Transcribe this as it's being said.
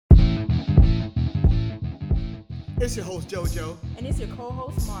It's your host JoJo, And it's your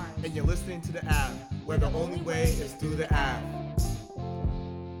co-host Mars. and you're listening to the Av, where the only way is through the Av.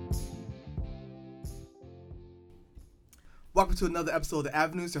 Welcome to another episode of the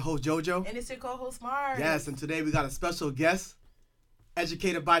Avenues. Your host JoJo. And it's your co-host Mars. Yes, and today we got a special guest,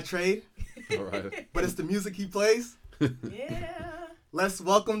 educated by trade, All right. but it's the music he plays. Yeah. Let's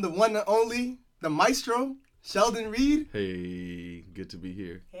welcome the one and only, the maestro, Sheldon Reid. Hey, good to be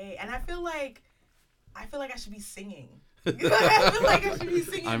here. Hey, and I feel like I should be singing. I feel like I should be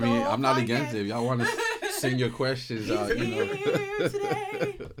singing. I the mean, whole I'm not podcast. against it. If y'all want to sing your questions out, He's you know. here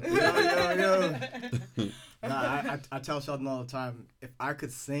today. Yo. Nah, I tell Sheldon all the time, if I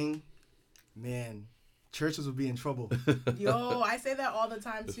could sing, man, churches would be in trouble. Yo, I say that all the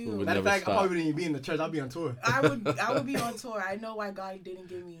time This too. fool would Matter of never fact, I stop. probably wouldn't even be in the church. I'd be on tour. I would be on tour. I know why God didn't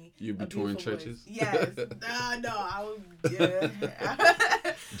give me. You'd be a touring beautiful churches? voice. Yes. No, I would. Yeah.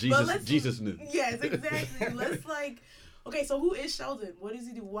 Jesus knew. Yes, exactly. Let's okay, so who is Sheldon? What does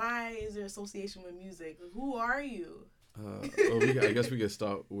he do? Why is there association with music? Who are you? I guess we could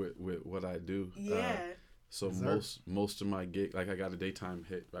start with what I do. Yeah. Yes, sir. Most of my gig, like I got a daytime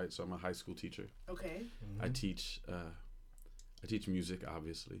hit, right? So I'm a high school teacher. Okay. I teach music,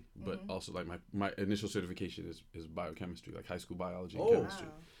 obviously, but Mm-hmm. also like my initial certification is biochemistry, like high school biology and Oh. chemistry.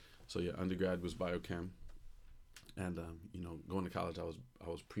 Wow. So yeah, undergrad was biochem, and going to college I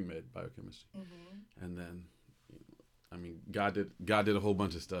was pre-med biochemistry, Mm-hmm. and then, I mean, God did a whole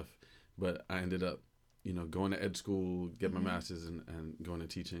bunch of stuff, but I ended up, going to ed school, get my Mm-hmm. master's, and going to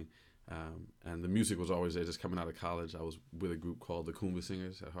teaching, and the music was always there. Just coming out of college, I was with a group called the Kuumba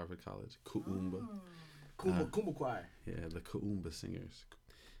Singers at Harvard College, Kuumba. Kumbh Choir. Yeah, the Kuumba Singers,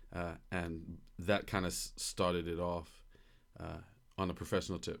 and that kind of started it off on a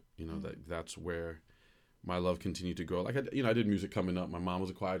professional tip. That's where my love continued to grow. Like I did music coming up. My mom was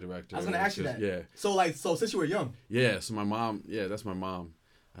a choir director. I was gonna ask you that. Yeah, So since you were young, yeah. So my mom, that's my mom.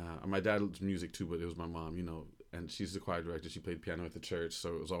 My dad loves music too, but it was my mom. And she's the choir director. She played piano at the church,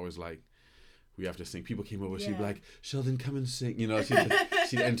 so it was always like, we have to sing. People came over, she'd be Yeah. like, Sheldon, come and sing.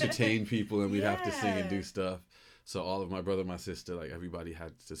 She'd entertain people, and we'd have to sing and do Yeah. stuff. So all of my brother, my sister, like everybody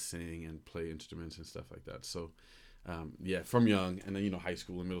had to sing and play instruments and stuff like that. So, from young, and then, high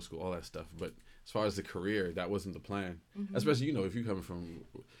school and middle school, all that stuff. But as far as the career, that wasn't the plan. Mm-hmm. Especially, if you come from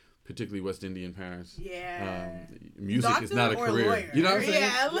particularly West Indian parents. Yeah. Music is not a Doctor or career. lawyer. You know what I'm saying?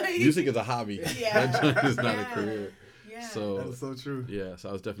 Yeah, like- Music is a hobby. Yeah. That is not Yeah. a career. Yeah. So that is so true. yeah, so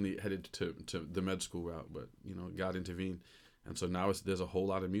I was definitely headed to the med school route, but God intervened, and so now there's a whole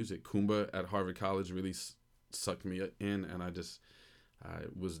lot of music. Kuumba at Harvard College really sucked me in, and I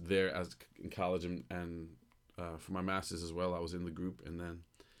was there in college, and for my master's as well. I was in the group, and then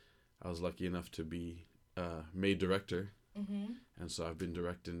I was lucky enough to be made director, and so I've been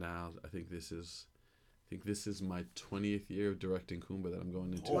directing now. I think this is my 20th year of directing Kuumba that I'm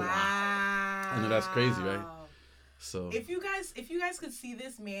going into. Wow. I know that's crazy, right? So If you guys could see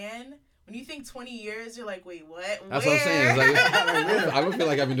this man, when you think 20 years, you're like, wait, what? that's what I'm saying. Where? It's like, I don't feel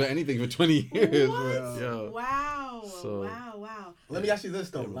like I've been doing anything for 20 years. What? But, yeah. Wow. So- Wow. Let me ask you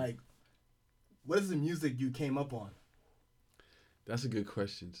this though, like, what is the music you came up on? That's a good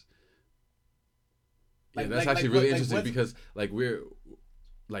question. Like- Yeah, that's like- actually like really what- like interesting what's- because we're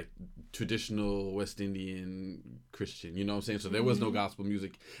like traditional West Indian Christian, you know what I'm saying? So there was no gospel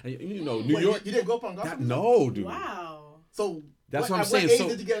music. And New Wait, York. you didn't grow up on gospel? No, dude. Wow. So That's what I'm at saying. What age So-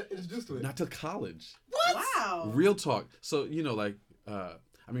 did you get introduced to it? Not till college. What? Wow. Real talk. So,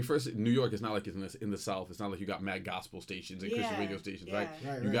 first, New York, it's not like it's in the South. It's not like you got mad gospel stations and Christian Yeah, radio stations, yeah. right?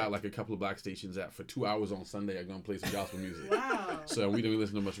 Right, You right. got like a couple of black stations that for 2 hours on Sunday are going to play some gospel music. Wow. So we didn't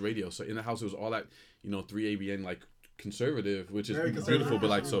listen to much radio. So in the house, it was all that, 3ABN, like conservative, which is Very beautiful, conservative. but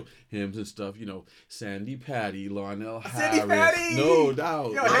like, so hymns and stuff, Sandy Patty, Larnell Sandy Harris. Patty! No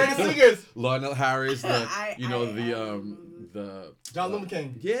doubt. Yo, Harry the Singers. Larnell Harris, the John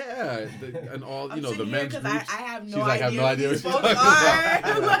Lumaking. yeah, and all, I'm the sitting here men's 'cause groups. I have no She's like, I have no idea who what these she's folks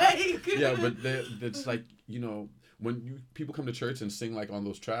talking are. about. Like, Yeah, but it's like, when people come to church and sing like on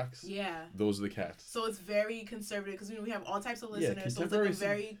those tracks, yeah. those are the cats. So it's very conservative because we have all types of Yeah, listeners. So it's like contemporary a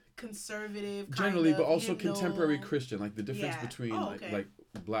very conservative kind Generally, of but also hymnal. contemporary Christian, like the difference Yeah. between Oh, okay. like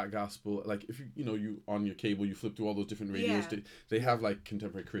black gospel, like if you on your cable, you flip through all those different radio Yeah. stations, they have like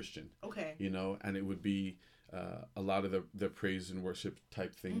contemporary Christian, Okay. and it would be a lot of the praise and worship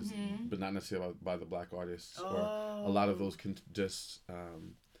type things, but not necessarily by the black artists, or a lot of those can just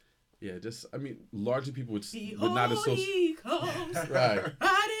largely people would not Behold, associate. he comes Right.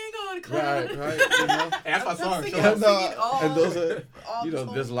 riding on, clap. Right. You know, That's my song. singing, Sure. I'm singing all, and those are, all you this know,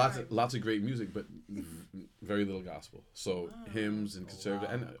 whole there's time. lots of great music, but very little gospel. So hymns and conservative,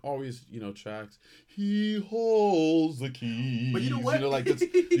 and always, you know, tracks. He holds the keys. But you know what? You know, like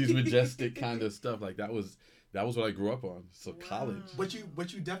these majestic kind of stuff. Like that was what I grew up on. So college. But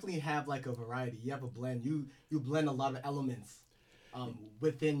you definitely have like a variety. You have a blend. You blend a lot of elements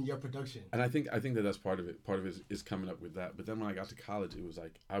within your production. And I think that's part of it. Part of it is coming up with that. But then when I got to college, it was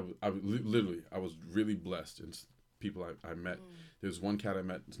like I was really blessed, and people I met. There was one cat I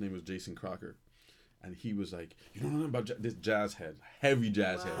met. His name was Jason Crocker. And he was like, you don't know about this jazz head, heavy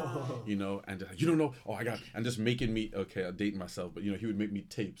jazz head, you know, and like, you don't know, and just making me, okay, I'm dating myself, but, you know, he would make me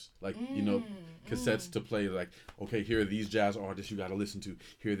tapes, like, you know, cassettes to play, like, okay, here are these jazz artists you got to listen to,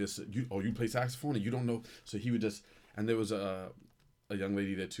 hear this, you play saxophone and you don't know, so he would just, and there was a young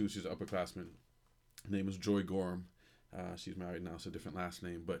lady there too, she's an upperclassman, her name was Joy Gorham, she's married now, so a different last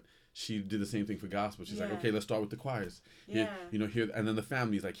name, but she did the same thing for gospel. She's like, okay, let's start with the choirs. Here, you know, here, and then the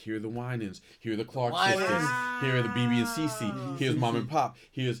families, like, here are the Winans, here are the Clark sisters, here are the BB and CC, here's Mom and Pop,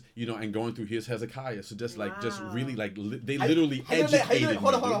 here's, you know, and going through, here's Hezekiah. So just like, just really like, they literally educated me.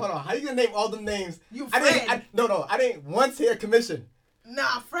 Hold on. How you gonna name all the names? You I didn't once hear commission.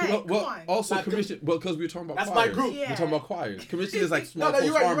 Nah, Fred, come on. Also Not commission. Well, because we were talking about That's choirs. my group. We're talking about choirs. Commission is like small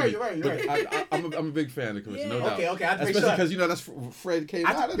you're right, harmony. you're right. But I'm a big fan of commission, no doubt. Okay, I especially because, you know, that's Fred came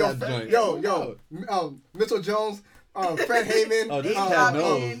out of that joint. Mitchell Jones, Fred Heyman. Oh, this cat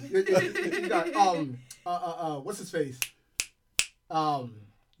knows. You got what's his face?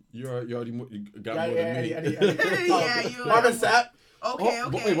 You already got more than me. Marvin Sapp. Okay.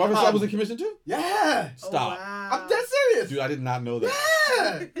 Wait, Marvin Sapp was in commission too? Yeah. Stop. Wow. I'm dead serious. Dude, I did not know that.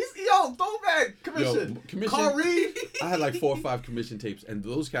 Yeah. Yo, throwback commission. Carl Reid. I had like 4 or 5 commission tapes, and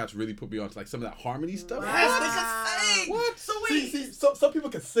those cats really put me on to like some of that harmony stuff. Wow. Yes, they can sing. What? So wait. See, some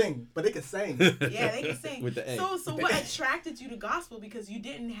people can sing, but they can sing. Yeah, they can sing. With the A. So what attracted you to gospel? Because you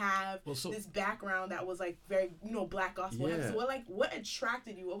didn't have this background that was like very, you know, black gospel. Yeah. So what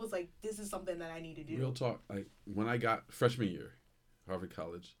attracted you? What was like, this is something that I need to do? Real talk. Like when I got freshman year, Harvard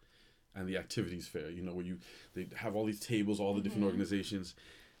College, and the activities fair, you know, where they have all these tables, all the different organizations,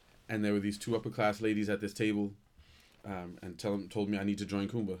 and there were these 2 upper class ladies at this table, and told me I need to join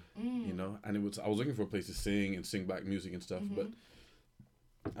Kumba, you know, and I was looking for a place to sing black music and stuff, but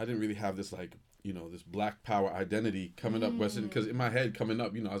I didn't really have this like, you know, this black power identity coming up West Indian, because in my head coming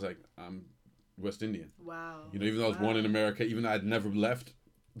up, you know, I was like, I'm West Indian. Wow. You know, even though I was born in America, even though I'd never left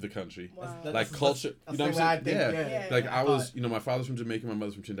the country, Wow. like culture, you know what I'm saying? Yeah. Like I was, you know, my father's from Jamaica, my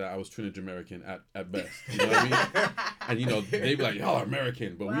mother's from Trinidad. I was Trinidad American at best. You know what I mean? And you know, they'd be like, y'all are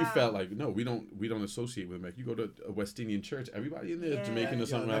American, but we felt like, no, we don't associate with America. You go to a West Indian church, everybody in there is Jamaican or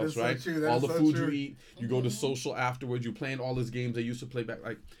something else, right? All the food you eat, you go to social afterwards, you playing all these games they used to play back.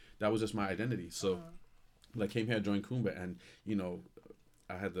 Like that was just my identity. So, I came here, joined Kumba, and you know,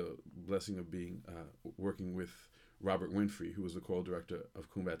 I had the blessing of being working with Robert Winfrey, who was the choral director of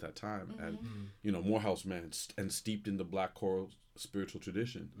Kumba at that time, and you know, Morehouse man, and steeped in the black choral spiritual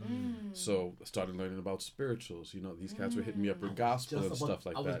tradition. So I started learning about spirituals. You know, these cats were hitting me up with gospel and stuff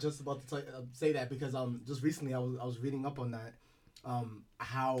like that. I was just about to say that because just recently I was reading up on that,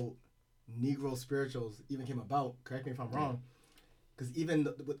 how Negro spirituals even came about. Correct me if I'm wrong, because even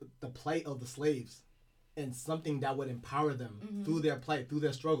the plight of the slaves. And something that would empower them through their plight, through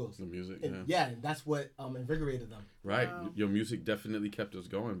their struggles. The music, and, and that's what invigorated them. Right, your music definitely kept us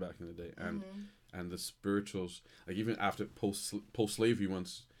going back in the day, and the spirituals, like even after post slavery,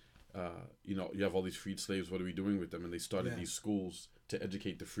 once you know, you have all these freed slaves. What are we doing with them? And they started these schools to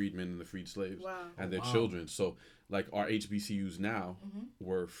educate the freedmen and the freed slaves and their children. So like our HBCUs now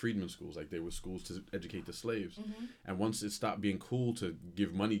were freedmen schools. Like they were schools to educate the slaves. And once it stopped being cool to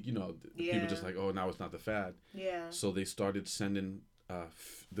give money, you know, people just like, oh, now it's not the fad. Yeah. So they started sending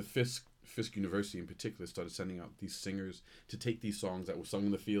the Fisk University in particular started sending out these singers to take these songs that were sung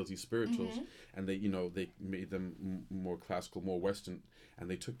in the fields, these spirituals, and they, you know, they made them more classical, more Western, and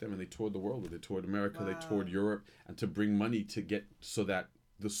they took them and they toured the world. They toured America, they toured Europe, and to bring money to get so that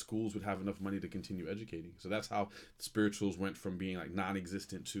the schools would have enough money to continue educating. So that's how spirituals went from being like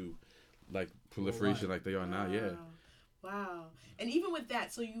non-existent to like proliferation like they are now. Yeah. Wow. And even with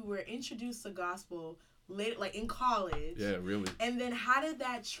that, so you were introduced to gospel later, like in college. Yeah, really. And then how did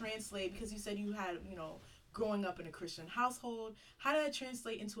that translate? Because you said you had, you know, growing up in a Christian household. How did that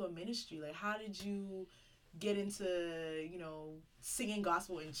translate into a ministry? Like, how did you get into, you know, singing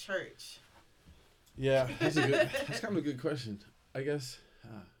gospel in church? Yeah, that's kind of a good question, I guess.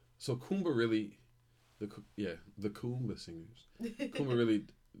 So Kumba really, the Kumba singers, Kumba really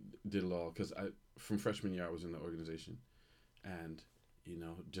did it all, because from freshman year I was in the organization, and you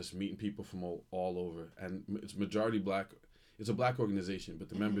know, just meeting people from all over, and it's majority black. It's a black organization, but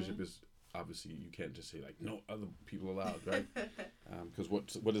the membership is obviously, you can't just say like no other people allowed, right? Because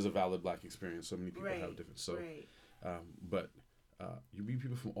what is a valid black experience? So many people have different. So, but you meet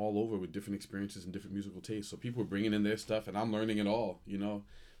people from all over with different experiences and different musical tastes. So people are bringing in their stuff, and I'm learning it all. You know,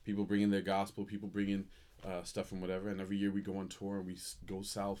 people bring in their gospel, people bring in stuff from whatever. And every year we go on tour, and we go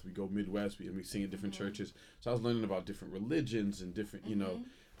south, we go Midwest, and we sing at different churches. So I was learning about different religions and different, you know,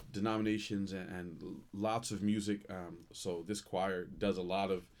 denominations and lots of music. So this choir does a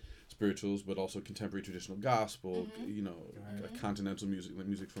lot of spirituals, but also contemporary traditional gospel, you know, continental music, like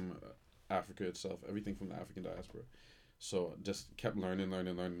music from Africa itself, everything from the African diaspora. So just kept learning,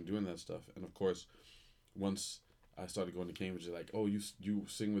 doing that stuff. And of course, once I started going to Cambridge, they're like, oh, you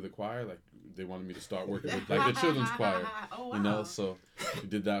sing with a choir? Like, they wanted me to start working with like a children's choir, you know? So we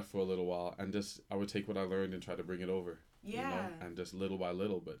did that for a little while, and just, I would take what I learned and try to bring it over, you know, and just little by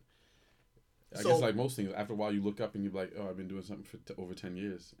little. But I guess like most things, after a while you look up and you're like, oh, I've been doing something for over 10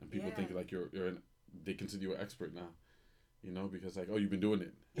 years. And people think like they consider you an expert now, you know, because like, oh, you've been doing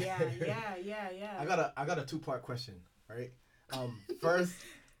it. Yeah. I got a 2-part question, right? First.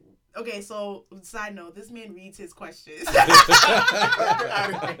 Okay, so side note, this man reads his questions. All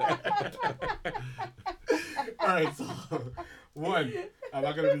right, so one, I'm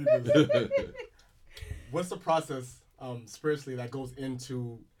not gonna read this. What's the process spiritually that goes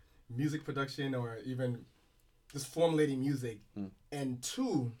into music production or even just formulating music? And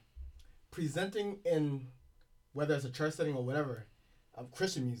 2, presenting in, whether it's a church setting or whatever,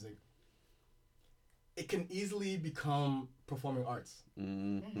 Christian music, it can easily become performing arts.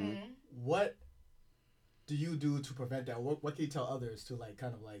 What do you do to prevent that? What can you tell others to like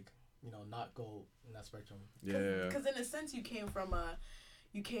kind of like, you know, not go in that spectrum? Because in a sense you came from a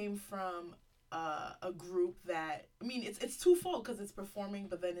group that, I mean, it's twofold, because it's performing,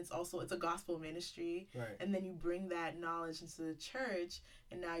 but then it's a gospel ministry, right? And then you bring that knowledge into the church,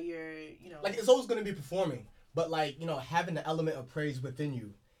 and now you're, you know, like, it's always going to be performing, but like, you know, having the element of praise within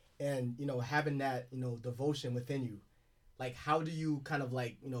you, and, you know, having that, you know, devotion within you. Like, how do you kind of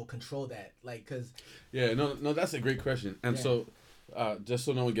like, you know, control that? Like, cause no, that's a great question. And so, just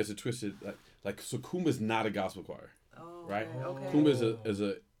so no one gets it twisted, so Kumba's not a gospel choir, right? Okay. Kumba is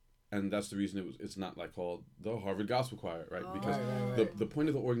a and that's the reason it's not like called the Harvard Gospel Choir, right? Because the point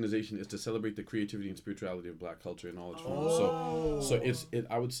of the organization is to celebrate the creativity and spirituality of Black culture in all its forms. So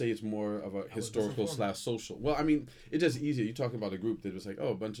I would say it's more of a historical / social. Well, I mean, it's just easier. You talking about a group that was like, oh,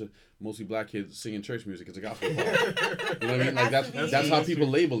 a bunch of mostly Black kids singing church music. It's a gospel choir. You know what I mean? Like that's how people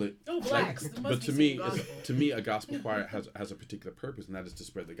label it. Oh, Blacks. Like, but to me, a gospel choir has a particular purpose, and that is to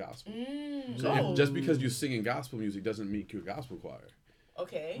spread the gospel. So just because you're singing gospel music doesn't make you a gospel choir.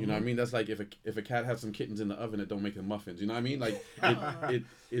 Okay. You know what I mean? That's like if a cat has some kittens in the oven, it don't make them muffins. You know what I mean? Like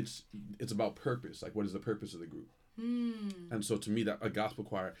it's about purpose. Like, what is the purpose of the group? And so to me, that a gospel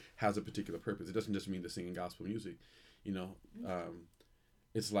choir has a particular purpose. It doesn't just mean they're singing gospel music. You know,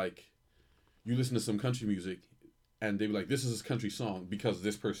 it's like you listen to some country music, and they be like, "This is a country song because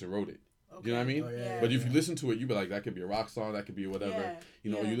this person wrote it." Okay. You know what I mean? But if you listen to it, you be like, that could be a rock song, that could be whatever. Yeah.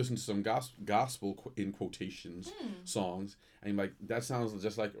 You know, or you listen to some gospel in quotations songs, and you're like, that sounds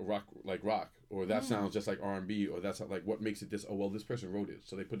just like rock, or that sounds just like R&B, or that's like, what makes it this? Oh, well, this person wrote it,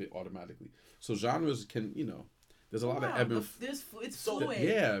 so they put it automatically. So genres can, you know, there's a lot of ebb and it's fluid.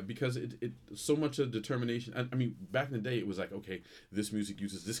 Yeah, because it so much of determination. I mean, back in the day, it was like, okay, this music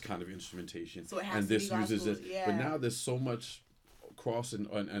uses this kind of instrumentation, so it has and to this be uses gospel. this. But now there's so much cross and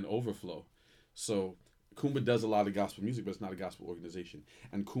overflow. So Kumba does a lot of gospel music, but it's not a gospel organization.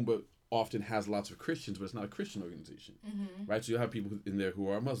 And Kumba often has lots of Christians, but it's not a Christian organization, right? So you'll have people in there who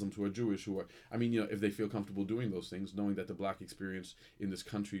are Muslims, who are Jewish, who are, I mean, you know, if they feel comfortable doing those things, knowing that the Black experience in this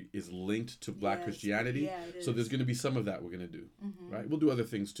country is linked to Black Christianity. So there's going to be some of that we're going to do, right? We'll do other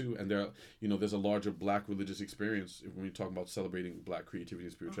things too. And there, you know, there's a larger Black religious experience when we talk about celebrating Black creativity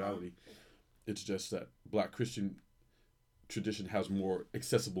and spirituality. It's just that Black Christian tradition has more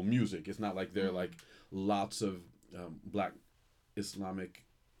accessible music. It's not like there are like lots of Black Islamic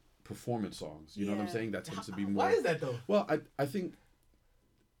performance songs. You know what I'm saying? That tends to be more. Why is that though? Well, I think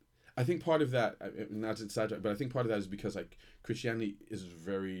part of that, not to exaggerate, but I think part of that is because like Christianity is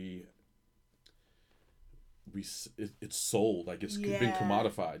very it's sold, like it's been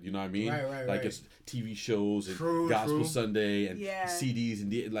commodified, you know what I mean? Like it's TV shows and Gospel Sunday and CDs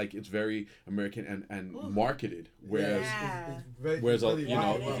and like it's very American and marketed, whereas you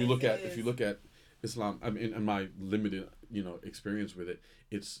know, if you look at Islam, I mean, in my limited, you know, experience with it,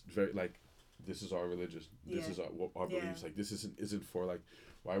 it's very like, this is our religion, this is our beliefs, like this isn't for like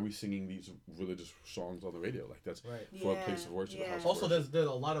why are we singing these religious songs on the radio? Like that's Right. for a place of worship. A house of Also, worship. there's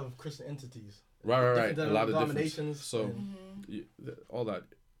a lot of Christian entities. Right. A lot of denominations. So all that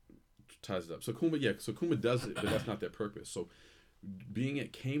ties it up. So Kumba does it, but that's not their purpose. So being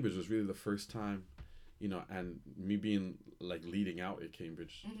at Cambridge was really the first time, and me being like leading out at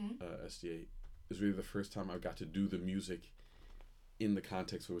Cambridge SDA is really the first time I got to do the music in the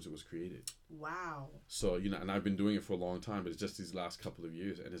context for which it was created. Wow. So, and I've been doing it for a long time, but it's just these last couple of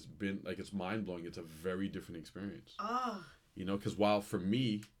years, and it's been like, it's mind blowing. It's a very different experience. Oh. Because while for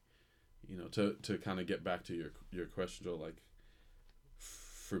me, to kind of get back to your question, Joe, like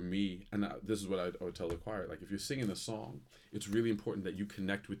for me, and this is what I would tell the choir, like if you're singing a song, it's really important that you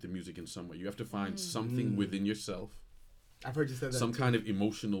connect with the music in some way. You have to find something within yourself. I've heard you say that. Some kind of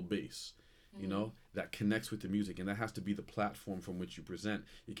emotional base, that connects with the music, and that has to be the platform from which you present.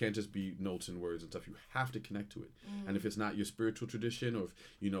 It can't just be notes and words and stuff. You have to connect to it. And if it's not your spiritual tradition, or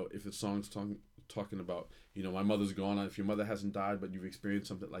if the song's talking about, my mother's gone, if your mother hasn't died, but you've experienced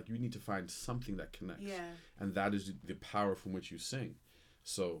something, like you need to find something that connects. Yeah. And that is the power from which you sing.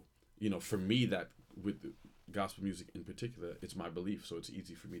 So, for me, that with the gospel music in particular, it's my belief, so it's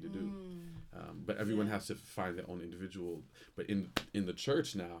easy for me to do. But everyone has to find their own individual. But in the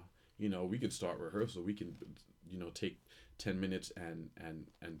church now, we can start rehearsal. We can, take 10 minutes and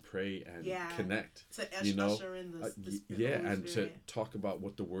pray and connect. To usher in the Spirit, and to talk about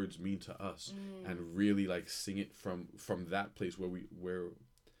what the words mean to us, and really like sing it from that place where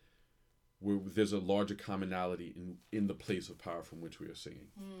there's a larger commonality in the place of power from which we are singing.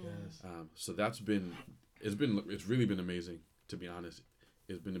 Yes. So it's really been amazing, to be honest.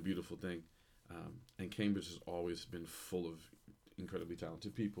 It's been a beautiful thing. And Cambridge has always been full of incredibly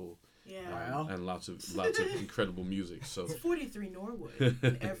talented people. Yeah. And lots of incredible music. So it's 43 Norwood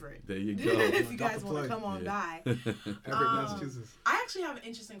in Everett. There you go. If you guys want to come on by. Everett, Massachusetts. I actually have an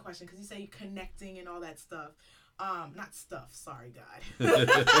interesting question, because you say connecting and all that stuff. Not stuff, sorry God.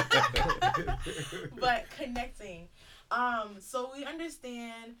 But connecting. So we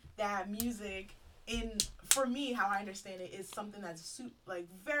understand that music, for me, how I understand it, is something that's like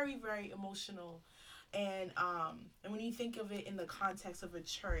very, very emotional. And when you think of it in the context of a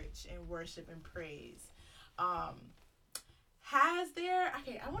church and worship and praise, I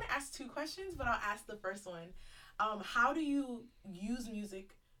want to ask two questions, but I'll ask the first one. How do you use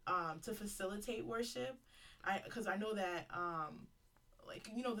music to facilitate worship? Because I know that,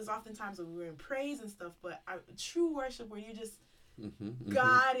 there's oftentimes when we're in praise and stuff, but true worship where you're just,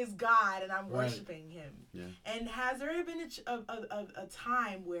 God is God and I'm worshiping Him. Yeah. And has there ever been a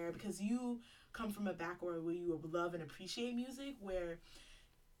time where, because you come from a background where you love and appreciate music, where,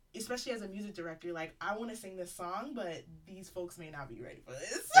 especially as a music director, you're like, I want to sing this song, but these folks may not be ready for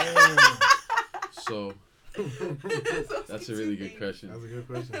this. So that's a really good question. That's a good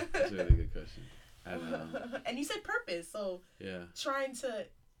question. That's a really good question. And you said purpose, so trying to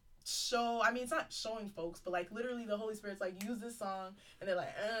show, it's not showing folks, but like literally the Holy Spirit's like, use this song, and they're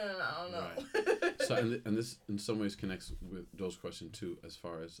like, I don't know. Right. So and this in some ways connects with Joe's question too, as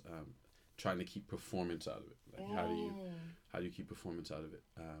far as trying to keep performance out of it. Like how do you keep performance out of it?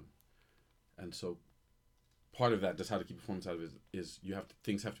 And so part of that, just how to keep performance out of it, is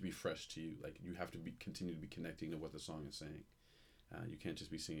things have to be fresh to you. Like you have to continue to be connecting to what the song is saying. You can't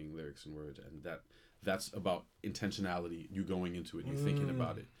just be singing lyrics and words, and that's about intentionality. You going into it, you thinking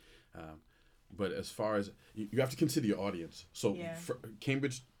about it. But as far as you have to consider your audience. So for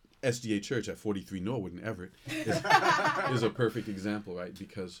Cambridge SDA Church at 43 Norwood in Everett is a perfect example, right?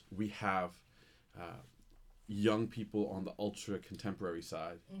 Because we have young people on the ultra contemporary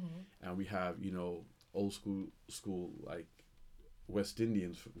side, and we have old school like West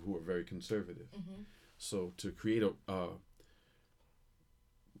Indians who are very conservative. So to create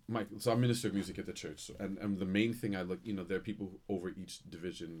so I minister of music at the church, and the main thing I look, there are people over each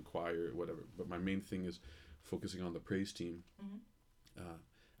division, choir, whatever, but my main thing is focusing on the praise team.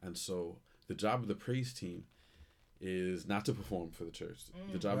 And so the job of the praise team is not to perform for the church.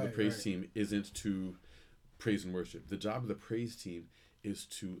 The job of the praise team isn't to praise and worship. The job of the praise team is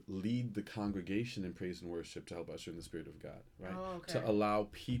to lead the congregation in praise and worship, to help usher in the Spirit of God, right? Oh, okay. To allow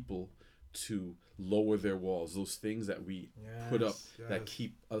people to lower their walls, those things that we put up that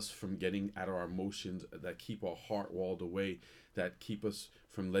keep us from getting at our emotions, that keep our heart walled away, that keep us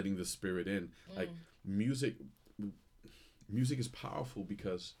from letting the Spirit in. Like music is powerful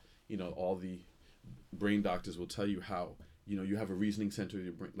because all the brain doctors will tell you how you have a reasoning center in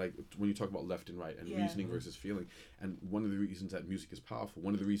your brain, like when you talk about left and right and reasoning versus feeling. And one of the reasons that music is powerful,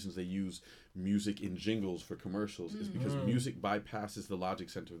 one of the reasons they use music in jingles for commercials is because music bypasses the logic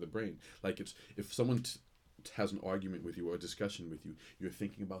center of the brain. Like if someone has an argument with you or a discussion with you, you're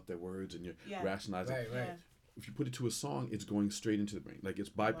thinking about their words and you're rationalizing. Right. Yeah. If you put it to a song, it's going straight into the brain. Like it's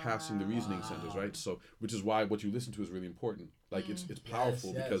bypassing the reasoning centers, right? So, which is why what you listen to is really important. Like it's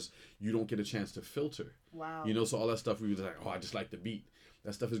powerful because you don't get a chance to filter. Wow. You know, so all that stuff we were like, oh, I just like the beat.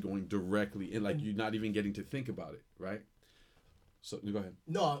 That stuff is going directly in. Like you're not even getting to think about it, right? So go ahead.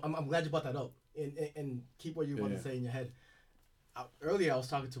 No, I'm glad you brought that up. And keep what you want to say in your head. Earlier, I was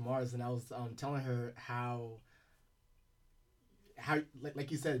talking to Mars and I was telling her how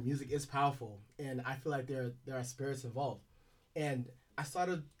like you said, music is powerful, and I feel like there are spirits involved. And I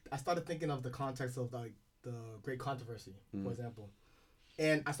started thinking of the context of the Great Controversy, for example.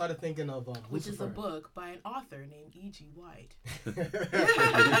 And I started thinking of which Lucifer. is a book by an author named E.G. White.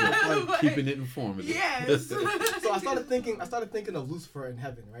 Keeping it informative. Yes. So I started thinking of Lucifer in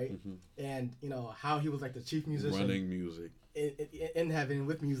heaven, right? And you know how he was like the chief musician, running music in heaven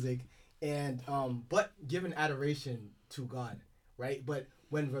with music, and but given adoration to God, right? But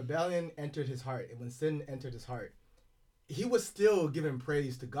when rebellion entered his heart and when sin entered his heart, he was still giving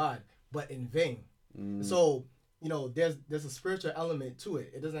praise to God, but in vain. So you know, there's a spiritual element to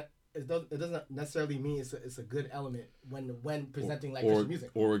it. It doesn't necessarily mean it's a good element when presenting Christian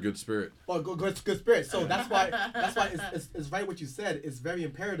music or a good spirit or good spirit. So that's why it's right what you said. It's very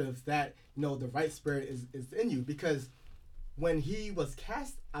imperative that you know the right spirit is in you, because when he was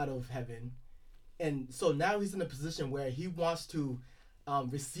cast out of heaven, and so now he's in a position where he wants to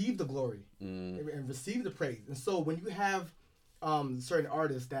receive the glory and receive the praise. And so when you have certain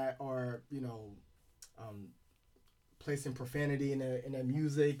artists that are you know placing profanity in their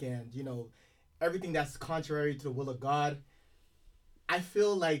music and you know everything that's contrary to the will of God, I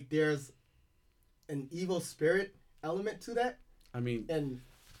feel like there's an evil spirit element to that. I mean, and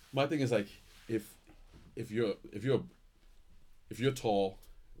my thing is like if you're tall,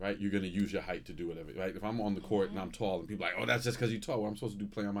 right, you're gonna use your height to do whatever, right? If I'm on the court and I'm tall and people are like, oh, that's just because you're tall, what I'm supposed to do,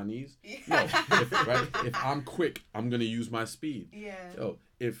 play on my knees? No. If I'm quick, I'm gonna use my speed. So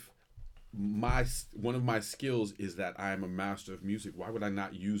if one of my skills is that I am a master of music, why would I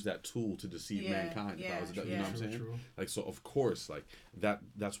not use that tool to deceive mankind? If I was, you know what I'm saying? True. Like, so of course, like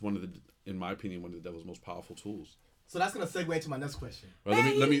that's one of the, in my opinion, one of the devil's most powerful tools. So that's gonna segue into my next question. Well,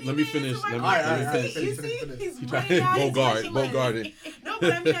 let me finish. Let me finish. You see, he's He running out. Bogart it. No,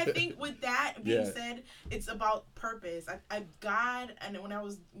 but I mean, I think with that being said, it's about purpose. God, and when I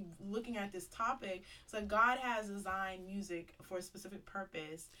was looking at this topic, it's like God has designed music for a specific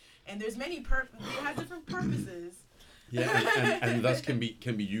purpose, and there's many they have different purposes. Yeah, and thus can be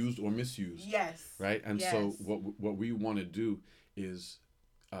used or misused. Yes. Right, and so what we want to do is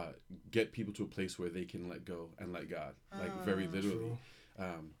get people to a place where they can let go and let God, like very literally.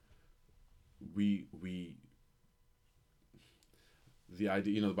 We the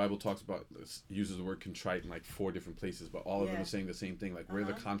idea, you know, the Bible talks about, uses the word contrite in like 4 different places, but all of them are saying the same thing. Like where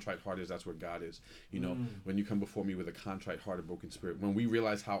the contrite heart is, that's where God is. You know, when you come before me with a contrite heart, a broken spirit, when we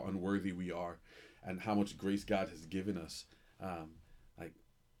realize how unworthy we are and how much grace God has given us, like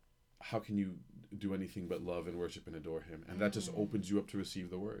how can you do anything but love and worship and adore him? And that just opens you up to receive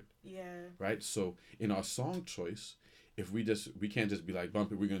the word. Yeah. Right? So in our song choice, if we can't just be like,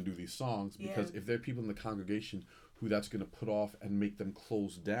 bump it, we're going to do these songs, because if there are people in the congregation who that's going to put off and make them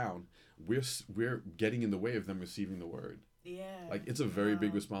close down, we're getting in the way of them receiving the word. Yeah. Like it's a very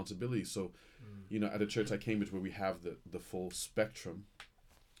big responsibility. So, you know, at a church like Cambridge where we have the full spectrum,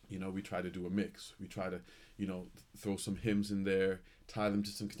 you know, we try to do a mix. We try to, you know, throw some hymns in there, tie them to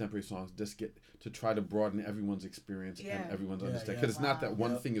some contemporary songs, just get to try to broaden everyone's experience and everyone's understanding. Because it's not that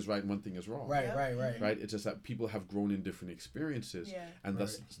one thing is right and one thing is wrong. Right. Right? It's just that people have grown in different experiences, and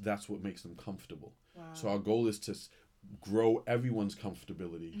that's what makes them comfortable. Wow. So our goal is to grow everyone's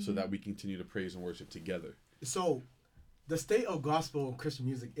comfortability so that we continue to praise and worship together. So the state of gospel Christian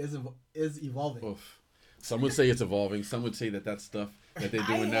music is evolving. Oof. Some would say it's evolving. Some would say that stuff that they're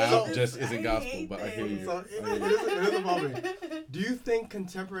doing now just isn't gospel, but I hear you. So it is evolving. Do you think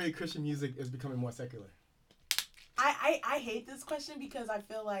contemporary Christian music is becoming more secular? I hate this question because I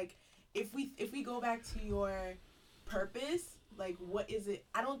feel like if we go back to your purpose, like what is it?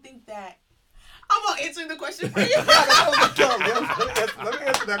 I don't think that I'm not answering the question for you. Let me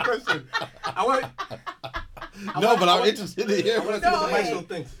answer that question. But I'm interested to hear what Michael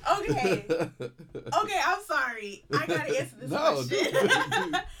thinks. Okay, I'm sorry. I gotta answer this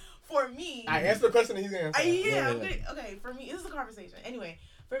question. For me, I answered the question and he's gonna answer. Okay, for me, this is a conversation. Anyway,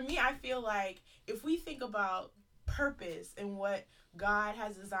 for me, I feel like if we think about purpose and what God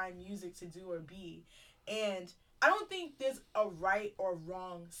has designed music to do or be, and I don't think there's a right or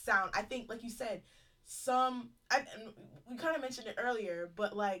wrong sound. I think, like you said, we kind of mentioned it earlier,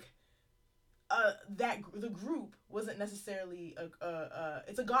 but like the group wasn't necessarily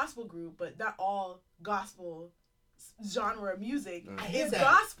it's a gospel group, but not all gospel genre music is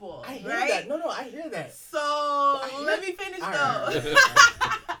gospel. I hear right? that. No, I hear that. So let me finish though.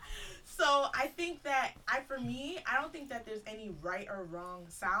 So I think that for me, I don't think that there's any right or wrong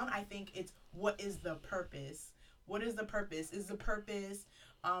sound. I think it's what is the purpose. What is the purpose? Is the purpose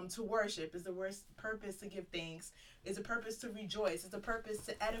to worship? Is the purpose to give thanks? Is the purpose to rejoice? Is the purpose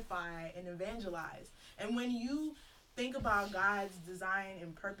to edify and evangelize? And when you think about God's design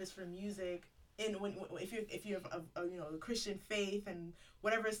and purpose for music, and if you're a a Christian faith and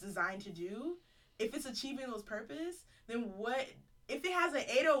whatever it's designed to do, if it's achieving those purpose, then what? If it has an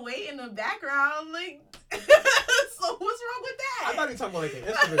 808 in the background, like, so what's wrong with that? I thought you were talking about like the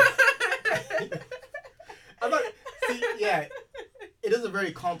instruments. It is a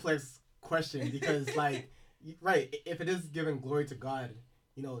very complex question because, like, right, if it is giving glory to God,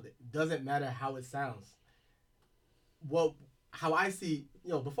 it doesn't matter how it sounds. Well, how I see,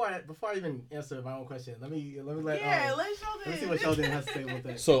 before I even answer my own question, let me let Sheldon. let me see what Sheldon has to say about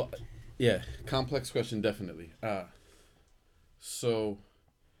that. So, yeah, complex question, definitely. So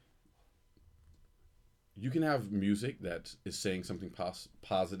you can have music that is saying something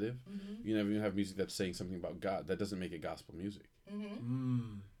positive. Mm-hmm. You never even have music that's saying something about God. That doesn't make it gospel music.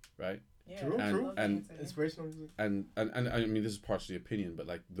 Mm-hmm. Right? Yeah, true. And inspirational music. And I mean, this is partially opinion, but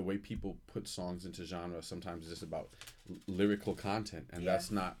like the way people put songs into genre sometimes is just about lyrical content, and that's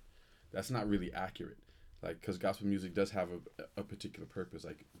not really accurate. Like, because gospel music does have a particular purpose.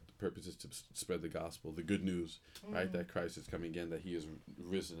 Like, the purpose is to spread the gospel, the good news, right? That Christ is coming again, that he is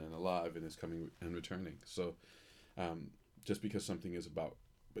risen and alive and is coming and returning. So, just because something is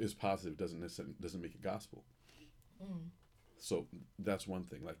positive doesn't make it gospel. So that's one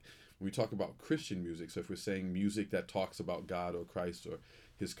thing. Like, when we talk about Christian music, so if we're saying music that talks about God or Christ or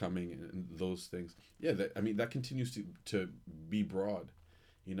his coming and those things, that continues to be broad.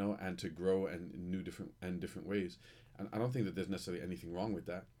 And to grow in different ways. And I don't think that there's necessarily anything wrong with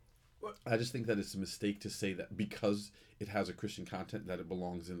that. What? I just think that it's a mistake to say that because it has a Christian content that it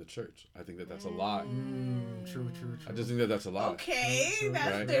belongs in the church. I think that that's a lie. True. I just think that that's a lie. Okay, true,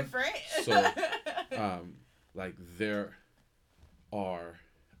 that's right? Different. So, like there are...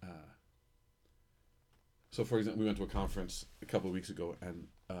 so, for example, we went to a conference a couple of weeks ago, and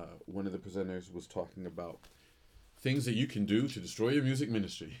one of the presenters was talking about things that you can do to destroy your music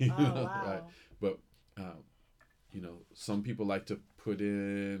ministry. Wow. Right? But some people like to put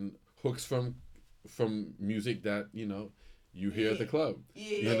in hooks from music that you hear at the club.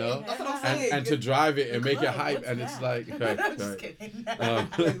 That's what I'm saying. And to drive it and the make club, it hype, what's and that? it's like I'm just kidding.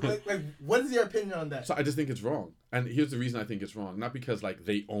 Like, what is your opinion on that? So I just think it's wrong, and here's the reason I think it's wrong. Not because like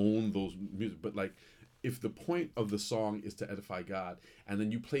they own those music, but like if the point of the song is to edify God, and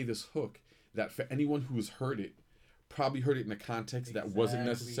then you play this hook that for anyone who has heard it, probably heard it in a context that wasn't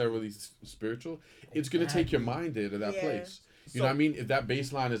necessarily spiritual, it's going to take your mind there to that place. You know what I mean? If that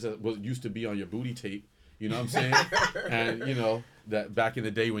bass line is what used to be on your booty tape, you know what I'm saying? And that back in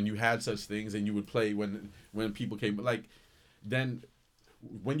the day when you had such things and you would play when people came, like, then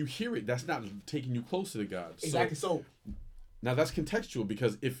when you hear it, that's not taking you closer to God. Exactly. So now that's contextual,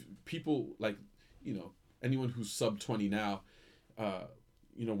 because if people like, anyone who's sub 20 now,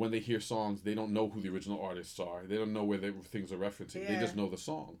 when they hear songs, they don't know who the original artists are. They don't know where things are referencing. They just know the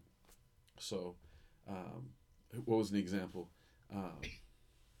song. So, what was an example?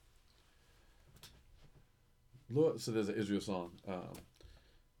 Lord. So there's an Israel song.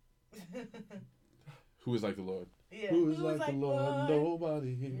 Who is like the Lord? Yeah. Who is like the Lord?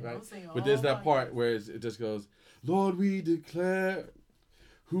 Nobody. Yeah, Right. But there's that part where it just goes, Lord, we declare.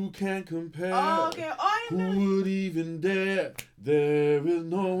 Who can compare? Oh, okay. Who would even dare? There is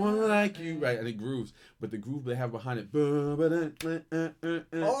no one like you. Right, and it grooves. But the groove they have behind it.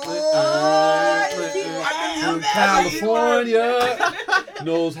 California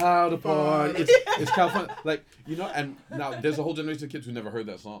knows how to party. It's California. Like, and now there's a whole generation of kids who never heard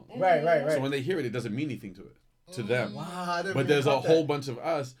that song. Right. So when they hear it, it doesn't mean anything to them. Wow, but there's a whole bunch of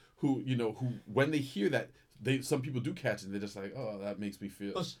us who when they hear that, some people do catch it and they're just like, oh, that makes me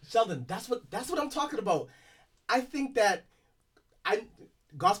feel. Oh, Sheldon, that's what I'm talking about. I think that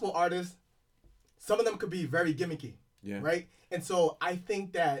gospel artists, some of them could be very gimmicky. Yeah. Right? And so I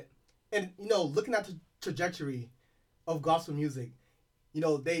think that, and looking at the trajectory of gospel music,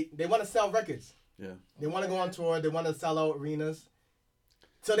 they want to sell records. Yeah. They want to go on tour, they want to sell out arenas.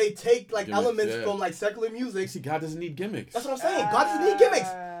 So they take like elements from like secular music. See, God doesn't need gimmicks. That's what I'm saying. God doesn't need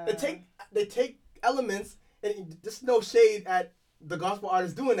gimmicks. They take elements. And just no shade at the gospel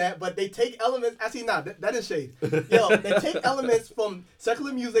artists doing that, but they take elements. Actually, nah, that is shade. Yo, they take elements from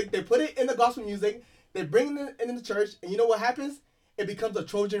secular music, they put it in the gospel music, they bring it in the church, and you know what happens? It becomes a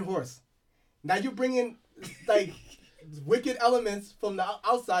Trojan horse. Now you bring in like wicked elements from the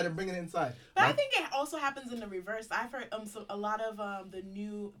outside and bring it inside. But I think it also happens in the reverse. I've heard a lot of the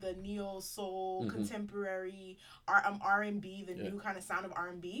neo soul, contemporary R&B, the new kind of sound of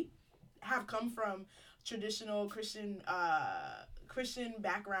R&B have come from traditional Christian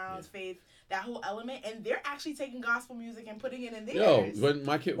backgrounds, faith, that whole element, and they're actually taking gospel music and putting it in theirs. Yo, when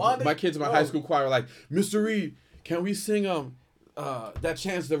my kids in my high school choir were like, Mr. Reid, can we sing that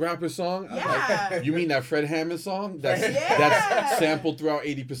Chance the Rapper song? Yeah. Like, you mean that Fred Hammond song? That's sampled throughout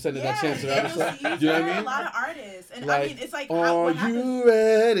 80% of that Chance the Rapper song? Do you know what I mean? A lot of artists. And like, I mean, it's like, are you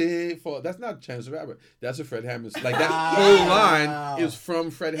ready for... That's not Chance the Rapper. That's a Fred Hammond song. Like, that whole line is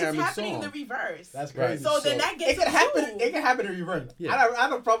from Fred Hammond's song. It's happening in the reverse. That's crazy. So then that gets it can happen in reverse. Yeah. I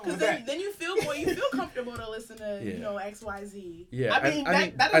have a problem with that. Then you feel comfortable to listen to, XYZ. Yeah. I mean,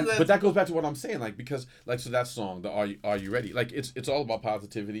 but that goes back to what I'm saying, like, because, like, so that song, the Are You Ready? Like, it's all about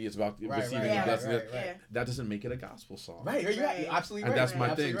positivity. It's about receiving the blessing. Right. That doesn't make it a gospel song. Right. You're absolutely right. And that's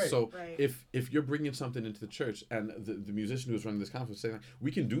my thing. Right. So if you're bringing something into the church, and the musician who was running this conference saying,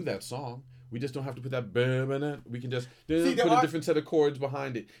 we can do that song. We just don't have to put that we can just put a different set of chords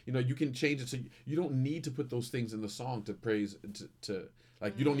behind it. You can change it so you don't need to put those things in the song to praise to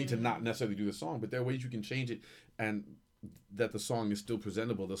like you don't need to not necessarily do the song, but there are ways you can change it and that the song is still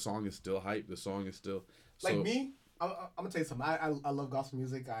presentable, the song is still hype, the song is still like me. I'm gonna tell you something. I love gospel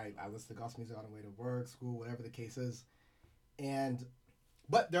music. I listen to gospel music on the way to work, school, whatever the case is.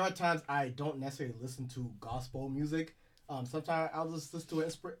 But there are times I don't necessarily listen to gospel music. Sometimes I'll just listen to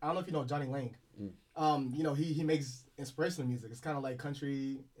it. I don't know if you know Johnny Lang. He makes inspirational music. It's kind of like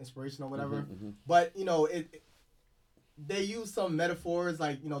country inspirational, whatever. But they use some metaphors,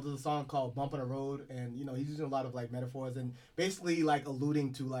 like there's a song called "Bump on the Road," and he's using a lot of like metaphors and basically like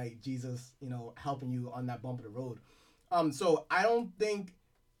alluding to like Jesus, helping you on that bump of the road. So I don't think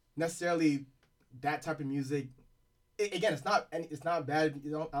necessarily that type of music. Again, it's not bad. I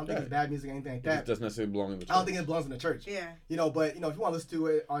don't think it's bad music or anything like that. It doesn't necessarily belong in the church. I don't think it belongs in the church. Yeah. But if you want to listen to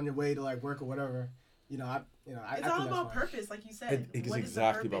it on your way to like work or whatever, it's all about purpose, like you said. It's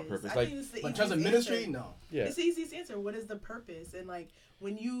exactly about purpose. But in terms of ministry, no. Yeah. It's the easiest answer. What is the purpose? And like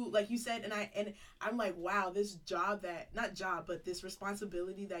when you, like you said, and I'm like, wow, this but this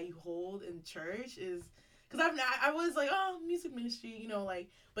responsibility that you hold in church is. Because I was like, oh, music ministry,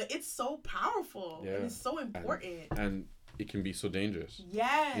 but it's so powerful and it's so important. And it can be so dangerous.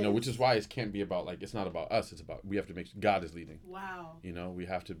 Yes. Which is why it can't be about, like, it's not about us. It's about, we have to make sure God is leading. Wow. We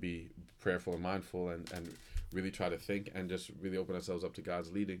have to be prayerful and mindful and really try to think and just really open ourselves up to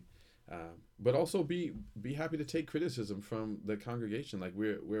God's leading. But also be happy to take criticism from the congregation. Like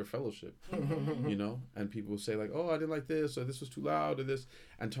we're a fellowship, and people say like, oh, I didn't like this, or this was too loud, or this,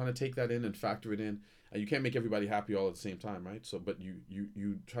 and trying to take that in and factor it in. And you can't make everybody happy all at the same time, right? So, but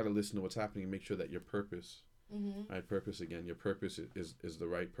you try to listen to what's happening and make sure that your purpose, right? Purpose again. Your purpose is the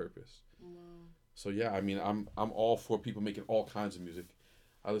right purpose. So yeah, I mean, I'm all for people making all kinds of music.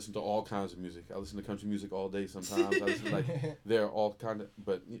 I listen to all kinds of music. I listen to country music all day sometimes. I listen they're all kind of,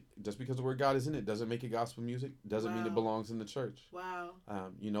 but just because the word God is in it doesn't make it gospel music. Doesn't mean it belongs in the church. Wow.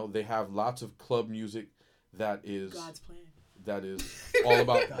 They have lots of club music that is God's plan. That is all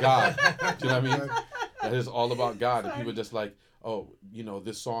about God. Do you know what I mean? That is all about God. And people are just like, oh,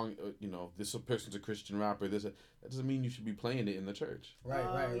 this song, this person's a Christian rapper. That doesn't mean you should be playing it in the church. Right.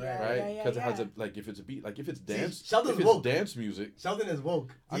 Because it has if it's a beat, like if it's dance, woke. Dance music. Sheldon is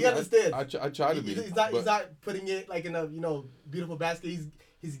woke. He understands. I try to be. He's not putting it like in a beautiful basket.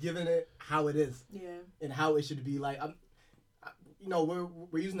 He's giving it how it is. Yeah. And how it should be like.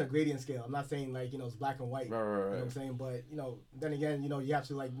 We're using a gradient scale. I'm not saying like it's black and white. Right. You know what I'm saying? But then again, you have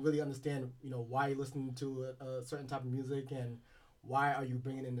to like really understand why you're listening to a certain type of music and why are you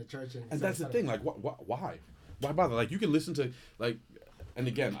bringing it in the church and that's the thing. Like why bother? Like you can listen to like, and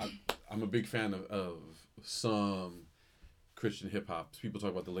again, I'm a big fan of some Christian hip hop. People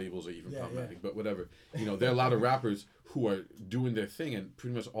talk about the labels or even problematic, but whatever. There are a lot of rappers who are doing their thing and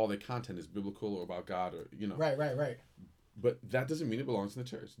pretty much all their content is biblical or about God or Right. But that doesn't mean it belongs in the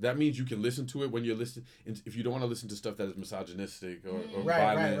church. That means you can listen to it when you're listening. If you don't want to listen to stuff that is misogynistic or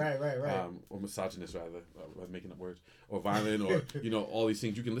violent, right. Or misogynist rather, I was making up words, or violent, or all these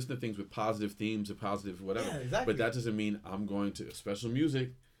things. You can listen to things with positive themes or positive whatever. Yeah, exactly. But that doesn't mean I'm going to special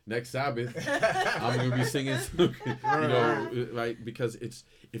music next Sabbath. I'm going to be singing, right? Because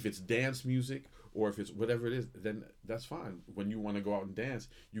if it's dance music or if it's whatever it is, then that's fine. When you want to go out and dance,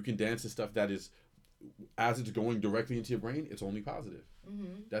 you can dance to stuff that is as it's going directly into your brain, it's only positive.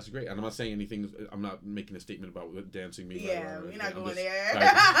 Mm-hmm. That's great. And I'm not saying anything. I'm not making a statement about what dancing means. Yeah, we're not going there.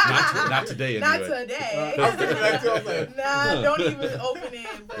 Not today. Not Anyway. today. I was thinking that too. I was like, Nah, don't even open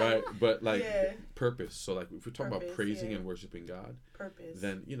it. But, Right, but like yeah. purpose. So like if we're talking about Purpose, praising yeah. and worshiping God, Purpose.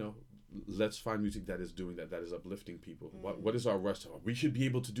 then let's find music that is doing that is uplifting people. What is our rush? We should be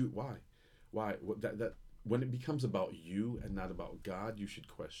able to do. Why? That when it becomes about you and not about God, you should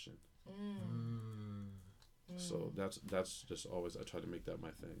question. So that's just always, I try to make that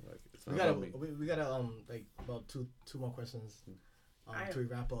my thing. Like it's not about me. We gotta like about two more questions till we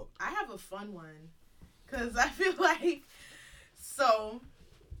wrap up. I have a fun one because I feel like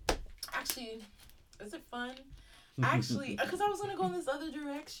actually, is it fun? Actually, because I was gonna go in this other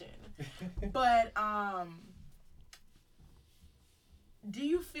direction, but do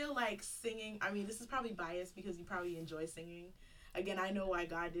you feel like singing? I mean, this is probably biased because you probably enjoy singing. Again, I know why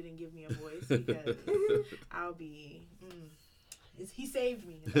God didn't give me a voice because I'll be. He saved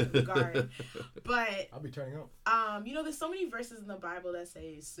me in that regard. But I'll be turning up. There's so many verses in the Bible that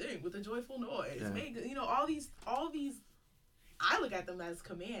say "sing with a joyful noise." Yeah. Make all these. I look at them as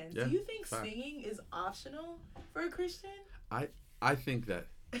commands. Yeah, Do you think fact. singing is optional for a Christian? I think that.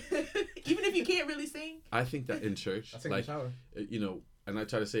 Even if you can't really sing. I think that in church, I sing in the shower. And I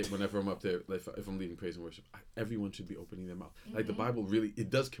try to say it whenever I'm up there, like if I'm leading praise and worship, everyone should be opening their mouth. Like the Bible really, it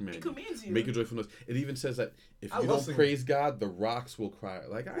does command. It commands you. Make a joyful noise. It even says that if you love don't singing. praise God, the rocks will cry.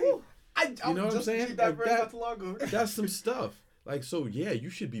 Like You know what I'm saying? That Like verse not too long ago. that's some stuff. Like, so yeah, you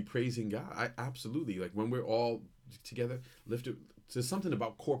should be praising God. I absolutely, like when we're all together, lifted. There's something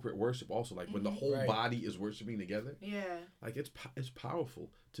about corporate worship also, like when the whole Right. body is worshiping together. Yeah. Like it's powerful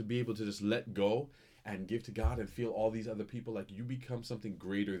to be able to just let go and give to God and feel all these other people. Like you become something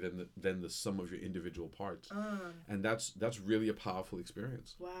greater than the sum of your individual parts, and that's really a powerful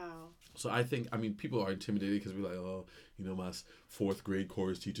experience. Wow. So I think, people are intimidated because we're like, oh, my fourth grade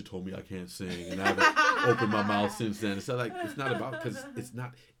chorus teacher told me I can't sing, and I haven't opened my mouth since then. It's like it's not about, because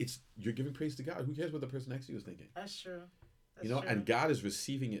it's you're giving praise to God. Who cares what the person next to you is thinking? That's true. True. And God is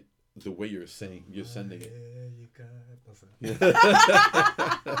receiving it the way you're saying, you're sending it.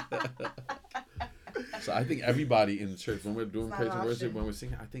 So I think everybody in the church, when we're doing praise and worship, when we're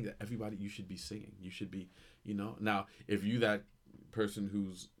singing, I think that everybody, you should be singing. You should be, Now, if you that person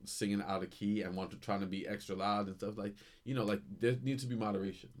who's singing out of key and trying to be extra loud and stuff, like, there needs to be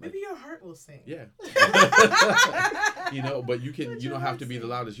moderation. Like, maybe your heart will sing. Yeah. But you don't have to be the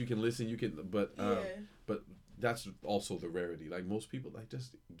loudest. You can listen. But that's also the rarity. Like most people, like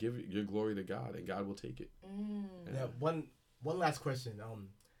just give your glory to God, and God will take it. Yeah. One last question.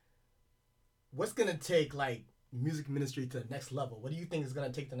 What's gonna take like music ministry to the next level? What do you think is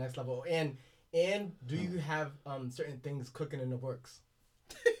gonna take the next level? And do you have certain things cooking in the works?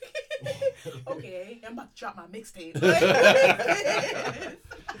 Okay, I'm about to drop my mixtape.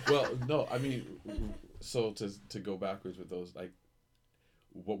 Well, no, so to go backwards with those, like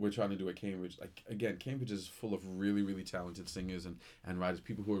what we're trying to do at Cambridge, like again, Cambridge is full of really, really talented singers and writers,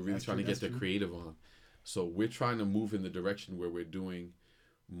 people who are really trying to get their creative on. So we're trying to move in the direction where we're doing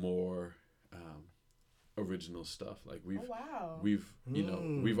more original stuff. Like we've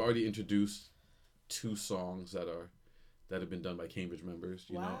we've already introduced 2 songs that have been done by Cambridge members,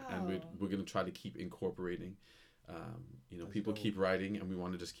 and we're going to try to keep incorporating, people keep writing, and we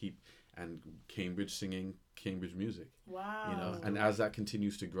want to just keep, and Cambridge singing Cambridge music. Wow. And as that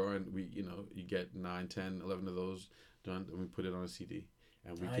continues to grow, and we, you get 9, 10, 11 of those done, and we put it on a CD,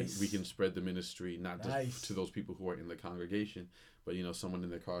 and we can spread the ministry, not just to those people who are in the congregation, but someone in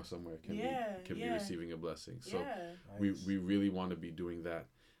their car somewhere can be receiving a blessing. So we really want to be doing that.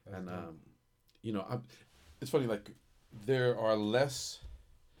 That's and it's funny, like there are less.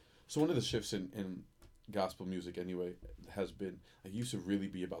 So one of the shifts in gospel music anyway has been, like, it used to really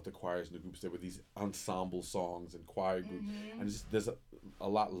be about the choirs and the groups. There were these ensemble songs and choir groups, and there's a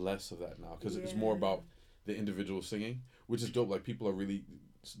lot less of that now, because it's more about the individual singing, which is dope. Like people are really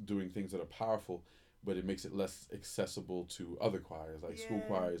doing things that are powerful, but it makes it less accessible to other choirs, like school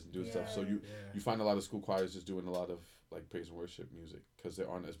choirs and doing stuff. So you find a lot of school choirs just doing a lot of like praise and worship music, because there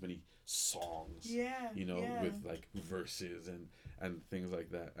aren't as many songs, with like verses and things like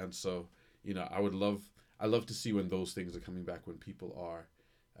that. And so, I love to see when those things are coming back, when people are,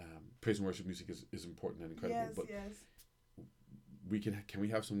 praise and worship music is important and incredible. But can we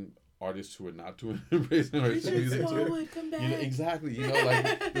have some artists who are not doing praise and worship music too? Come back. Exactly.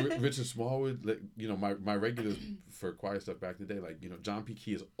 Like Richard Smallwood. Like, my regulars for choir stuff back in the day. Like, John P.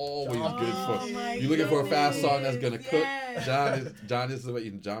 Key is always good for. You looking for a fast song that's gonna cook. John is the way.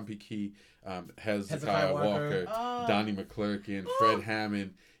 John P. Key. Hezekiah Walker, Donnie McClurkin, Fred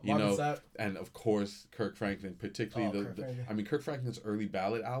Hammond, you Marvin know, Sapp. and of course Kirk Franklin, particularly Kirk Franklin's early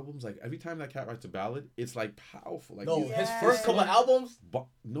ballad albums. Like every time that cat writes a ballad, it's like powerful. Like his first couple albums,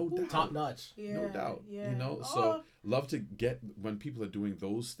 no doubt, top notch, no doubt. You know, so love to get when people are doing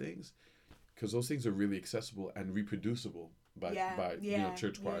those things, because those things are really accessible and reproducible by you know,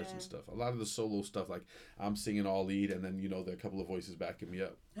 church choirs and stuff. A lot of the solo stuff, like I'm singing all lead, and then you know there are a couple of voices backing me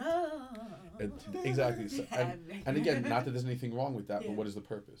up. Exactly. So, and again, not that there's anything wrong with that, but what is the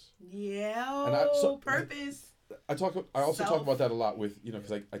purpose? Purpose. I also talk about that a lot with, you know,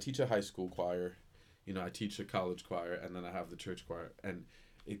 because I teach a high school choir, you know, I teach a college choir, and then I have the church choir, and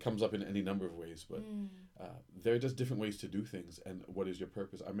it comes up in any number of ways, but there are just different ways to do things. And what is your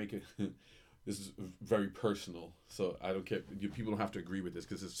purpose? I make it. This is very personal, so I don't care. People don't have to agree with this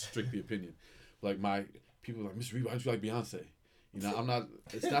because it's strictly opinion. Like people are like, Mr. Reid, why don't you like Beyonce? You know, I'm not.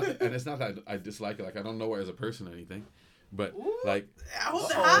 It's not, and it's not that I dislike it. Like I don't know her as a person or anything, but like. No,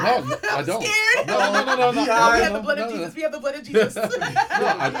 I don't. Scared. No. We have the blood of Jesus. We have the blood of Jesus.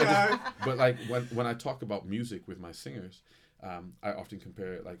 But like when I talk about music with my singers, I often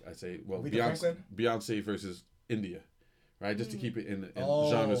compare it. Like I say, well, Beyonce versus India, right? Just to keep it in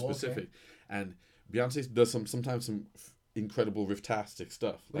genre specific. Okay. And Beyonce does sometimes some incredible rifftastic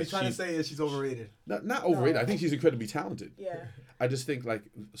stuff. What you're trying to say is she's overrated. Not overrated. I think she's incredibly talented. Yeah. I just think like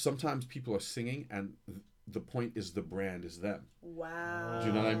sometimes people are singing and the point is the brand is them. Wow. Do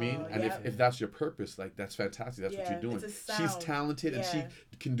you know what I mean? And if that's your purpose, like that's fantastic. That's what you're doing. She's talented and she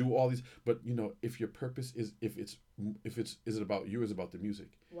can do all these. But you know, if your purpose is is it about you? Is about the music.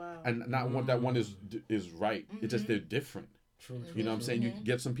 Wow. And not one that one is right. Mm-hmm. It's just they're different. True. You know what I'm saying? You can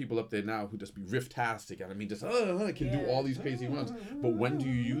get some people up there now who just be riff-tastic, and I mean just can do all these crazy runs. But when do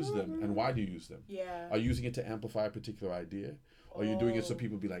you use them, and why do you use them? Yeah. Are you using it to amplify a particular idea? Or are you doing it so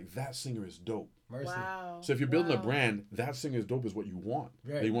people be like, that singer is dope? Mercy. Wow. So if you're building a brand, that singer is dope is what you want.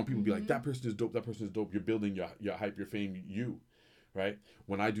 Right. You want people to be like, that person is dope, that person is dope. You're building your hype, your fame, you. Right?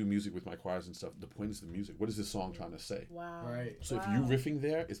 When I do music with my choirs and stuff, the point is the music. What is this song trying to say? Wow. Right. So if you riffing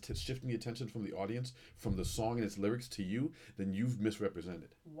there is shifting the attention from the audience, from the song and its lyrics to you, then you've misrepresented.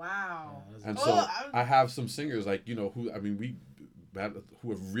 Wow. And so I have some singers like, you know, who are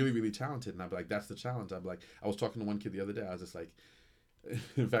really, really talented. And I'd be like, that's the challenge. I'd be like, I was talking to one kid the other day. I was just like,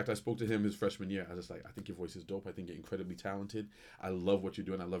 in fact, I spoke to him his freshman year. I was just like, I think your voice is dope. I think you're incredibly talented. I love what you're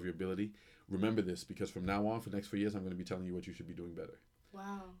doing. I love your ability. Remember this, because from now on, for the next 4 years, I'm going to be telling you what you should be doing better.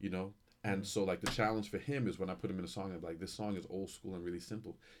 Wow. You know? And so, like, the challenge for him is when I put him in a song, I'm like, this song is old school and really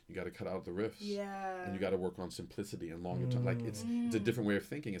simple. You got to cut out the riffs. Yeah. And you got to work on simplicity and longer term. Like, it's a different way of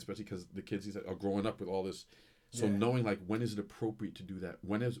thinking, especially because the kids are growing up with all this. So knowing, like, when is it appropriate to do that?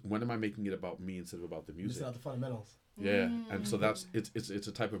 When am I making it about me instead of about the music? It's not the fundamentals. Yeah, and so it's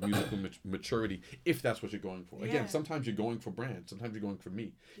a type of musical maturity if that's what you're going for. Again, sometimes you're going for brand, sometimes you're going for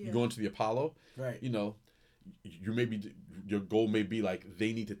me. You're going to the Apollo, right? You know, your goal may be like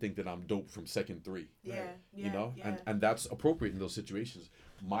they need to think that I'm dope from second 3. Yeah, you know, and that's appropriate in those situations.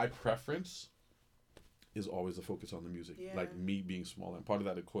 My preference is always the focus on the music, like me being smaller. And part of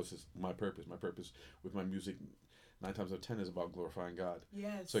that, of course, is my purpose. My purpose with my music, 9 times out of 10, is about glorifying God.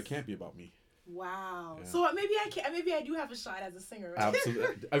 Yes. So it can't be about me. Wow. Yeah. So maybe I do have a shot as a singer, right?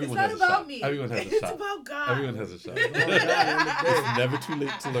 Absolutely. Everyone it's has not a about shot. me. Everyone has a shot. It's about God. Everyone has a shot. It's never too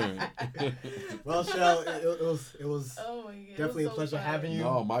late to learn. Well, Shell, it was oh my God, definitely a pleasure having you.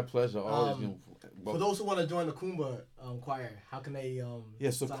 No, my pleasure. Always. For those who want to join the Kumba choir, how can they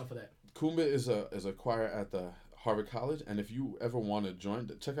sign up for that? Kumba is a choir at the Harvard College, and if you ever want to join,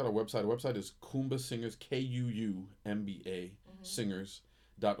 check out our website. Our website is Kumba Singers, KUUMBA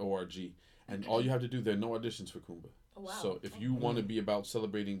singers.org. And all you have to do, there are no auditions for Kumba. Oh, wow. So if you want to be about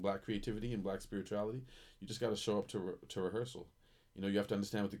celebrating Black creativity and Black spirituality, you just got to show up to rehearsal. You know, you have to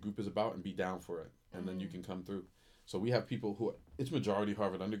understand what the group is about and be down for it, and then you can come through. So we have people who it's majority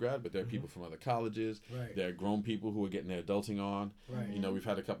Harvard undergrad, but there are people from other colleges. Right. There are grown people who are getting their adulting on. Right. You know, we've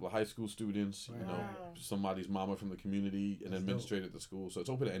had a couple of high school students. Right. You know, somebody's mama from the community, an administrator at the school. So it's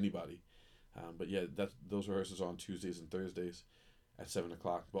open to anybody. But yeah, those rehearsals are on Tuesdays and Thursdays at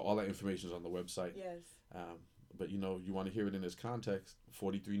 7:00. But all that information is on the website. Yes. But you know, you want to hear it in its context.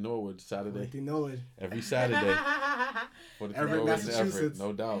 43 Norwood, Saturday. 43 Norwood. Every Saturday. 43 Everett, Massachusetts.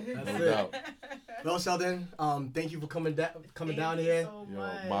 No doubt. That's no it. doubt. Well, Sheldon, thank you for coming down here. So Yo,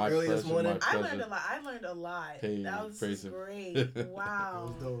 much. my Early pleasure, this morning. my pleasure. I learned a lot. Hey, that was praise just him. great.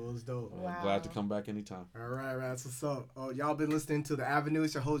 Wow. It was dope. Wow. I'm glad to come back anytime. All right. That's what's up. Y'all been listening to The Avenue.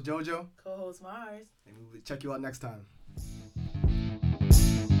 It's your host, JoJo. Co-host Mars. And we'll check you out next time.